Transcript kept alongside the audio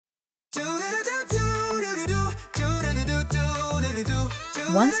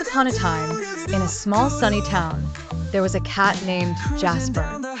Once upon a time, in a small sunny town, there was a cat named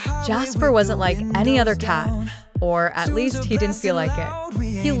Jasper. Jasper wasn't like any other cat, or at least he didn't feel like it.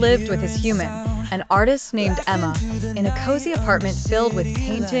 He lived with his human, an artist named Emma, in a cozy apartment filled with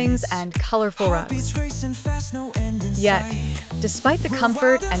paintings and colorful rugs. Yet, despite the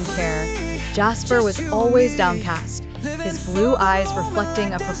comfort and care, Jasper was always downcast, his blue eyes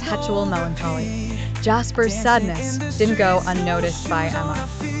reflecting a perpetual melancholy. Jasper's sadness didn't go unnoticed by Emma.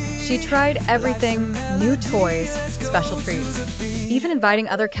 She tried everything: new toys, special treats, even inviting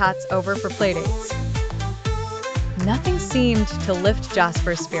other cats over for playdates. Nothing seemed to lift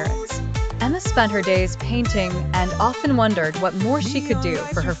Jasper's spirits. Emma spent her days painting and often wondered what more she could do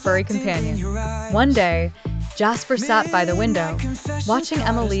for her furry companion. One day, Jasper sat by the window, watching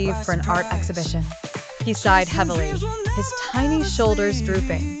Emma leave for an art exhibition. He sighed heavily, his tiny shoulders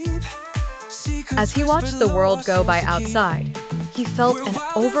drooping. As he watched the world go by outside, he felt an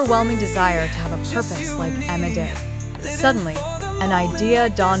overwhelming desire to have a purpose like Emma did. Suddenly, an idea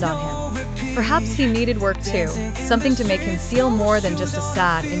dawned on him. Perhaps he needed work too, something to make him feel more than just a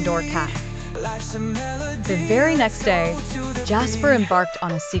sad indoor cat. The very next day, Jasper embarked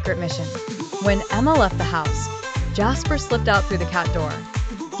on a secret mission. When Emma left the house, Jasper slipped out through the cat door.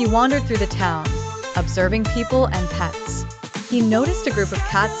 He wandered through the town, observing people and pets. He noticed a group of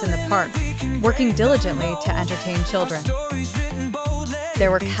cats in the park, working diligently to entertain children.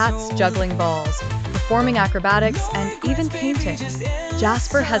 There were cats juggling balls, performing acrobatics, and even painting.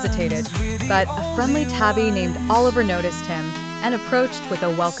 Jasper hesitated, but a friendly tabby named Oliver noticed him and approached with a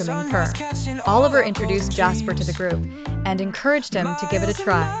welcoming purr. Oliver introduced Jasper to the group and encouraged him to give it a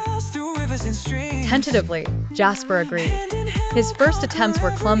try. Tentatively, Jasper agreed. His first attempts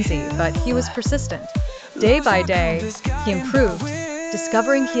were clumsy, but he was persistent. Day by day, he improved,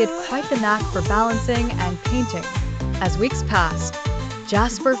 discovering he had quite the knack for balancing and painting. As weeks passed,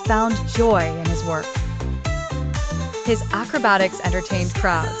 Jasper found joy in his work. His acrobatics entertained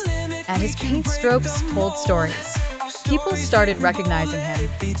crowds, and his paint strokes told stories. People started recognizing him,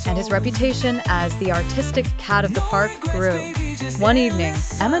 and his reputation as the artistic cat of the park grew. One evening,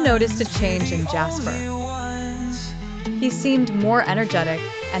 Emma noticed a change in Jasper. He seemed more energetic,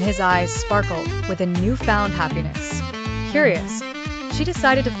 and his eyes sparkled with a newfound happiness. Curious, she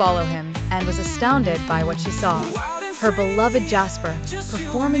decided to follow him and was astounded by what she saw. Her beloved Jasper,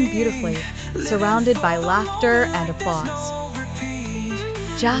 performing beautifully, surrounded by laughter and applause.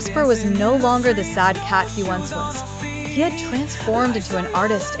 Jasper was no longer the sad cat he once was. He had transformed into an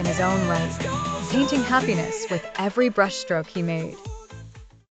artist in his own right, painting happiness with every brushstroke he made.